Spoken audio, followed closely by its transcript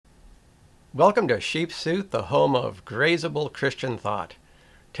Welcome to Sheep Suit, the home of grazable Christian thought.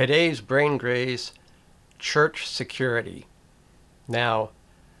 Today's brain graze, church security. Now,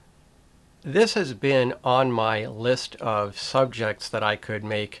 this has been on my list of subjects that I could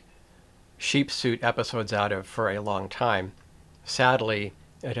make Sheep Suit episodes out of for a long time. Sadly,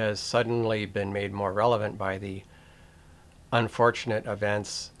 it has suddenly been made more relevant by the unfortunate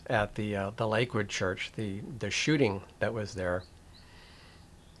events at the Lakewood Church, the shooting that was there.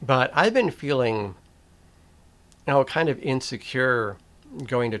 But I've been feeling kind of insecure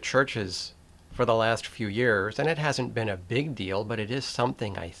going to churches for the last few years, and it hasn't been a big deal, but it is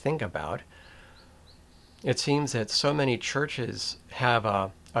something I think about. It seems that so many churches have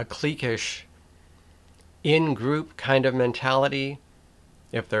a cliquish, in-group kind of mentality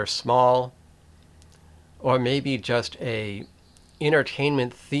if they're small, or maybe just a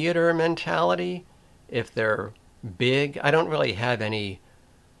entertainment theater mentality if they're big. I don't really have any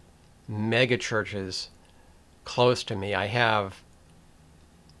mega churches close to me. I have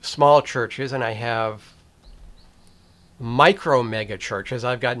small churches and I have micro mega churches.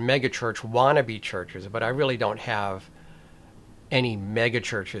 I've got mega church wannabe churches, but I really don't have any mega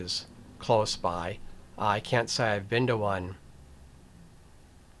churches close by. I can't say I've been to one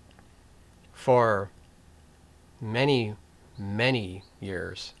for many, many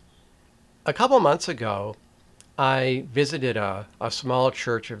years. A couple months ago, I visited a small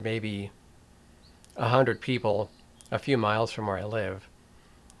church of maybe 100 people a few miles from where I live.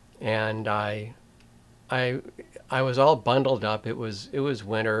 And I was all bundled up. It was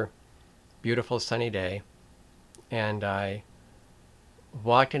winter, beautiful sunny day. And I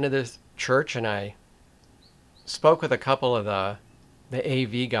walked into this church and I spoke with a couple of the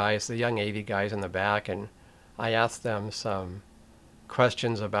AV guys, the young AV guys in the back, and I asked them some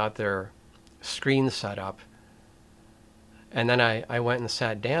questions about their screen setup. And then I went and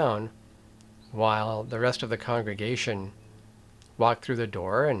sat down while the rest of the congregation walked through the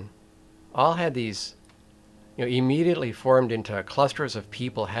door, and all had these, immediately formed into clusters of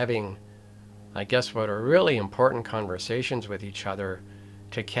people having, I guess, what are really important conversations with each other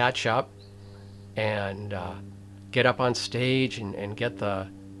to catch up and get up on stage and get the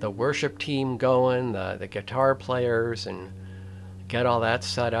worship team going, the guitar players, and get all that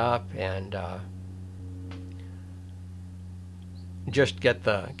set up and just get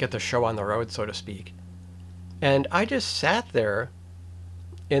the show on the road, so to speak. And I just sat there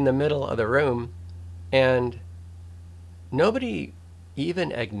in the middle of the room, and nobody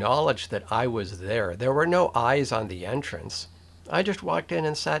even acknowledged that I was there. There were no eyes on the entrance. I just walked in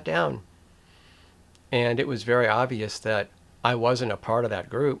and sat down. And it was very obvious that I wasn't a part of that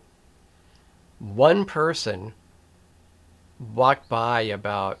group. One person walked by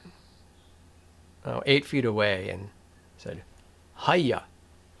about 8 feet away and said, "Hiya."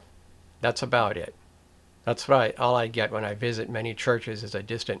 That's about it. That's right. All I get when I visit many churches is a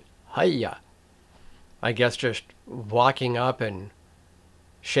distant "Hiya." I guess just walking up and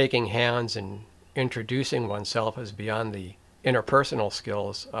shaking hands and introducing oneself is beyond the interpersonal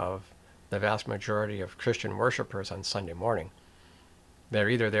skills of the vast majority of Christian worshipers on Sunday morning. They're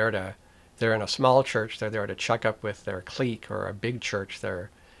either they're in a small church, they're there to check up with their clique, or a big church, they're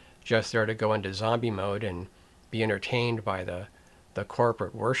just there to go into zombie mode and be entertained by the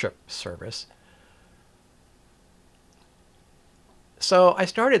corporate worship service. So I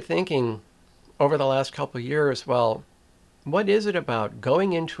started thinking over the last couple of years, well, what is it about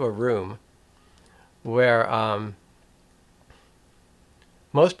going into a room where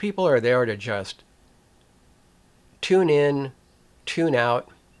most people are there to just tune in, tune out,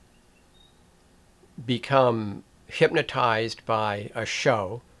 become hypnotized by a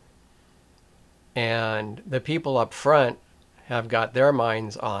show, and the people up front have got their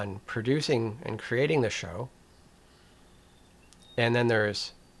minds on producing and creating the show. And then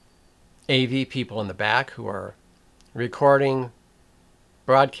there's AV people in the back who are recording,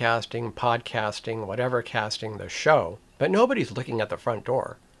 broadcasting, podcasting, whatever casting the show, but nobody's looking at the front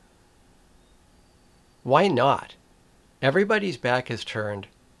door. Why not? Everybody's back is turned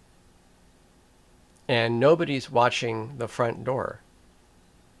and nobody's watching the front door.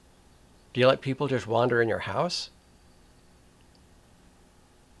 Do you let people just wander in your house?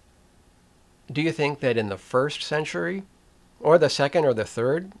 Do you think that in the first century, or the second or the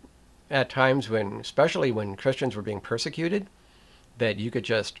third, at times when, especially when Christians were being persecuted, that you could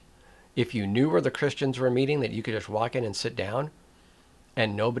just, if you knew where the Christians were meeting, that you could just walk in and sit down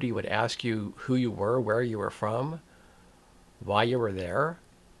and nobody would ask you who you were, where you were from, why you were there?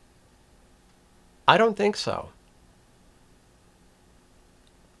 I don't think so.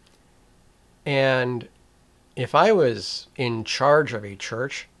 And if I was in charge of a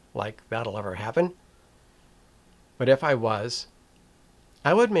church, like that'll ever happen. But if I was,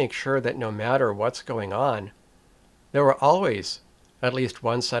 I would make sure that no matter what's going on, there were always at least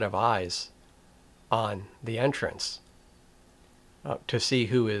one set of eyes on the entrance to see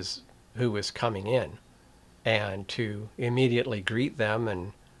who is coming in, and to immediately greet them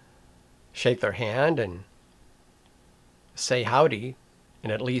and shake their hand and say howdy,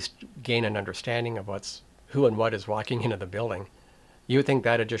 and at least gain an understanding of who and what is walking into the building. You would think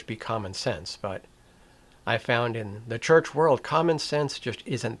that'd just be common sense, but I found in the church world, common sense just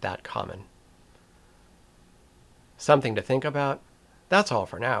isn't that common. Something to think about. That's all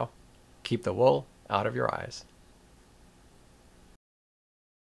for now. Keep the wool out of your eyes.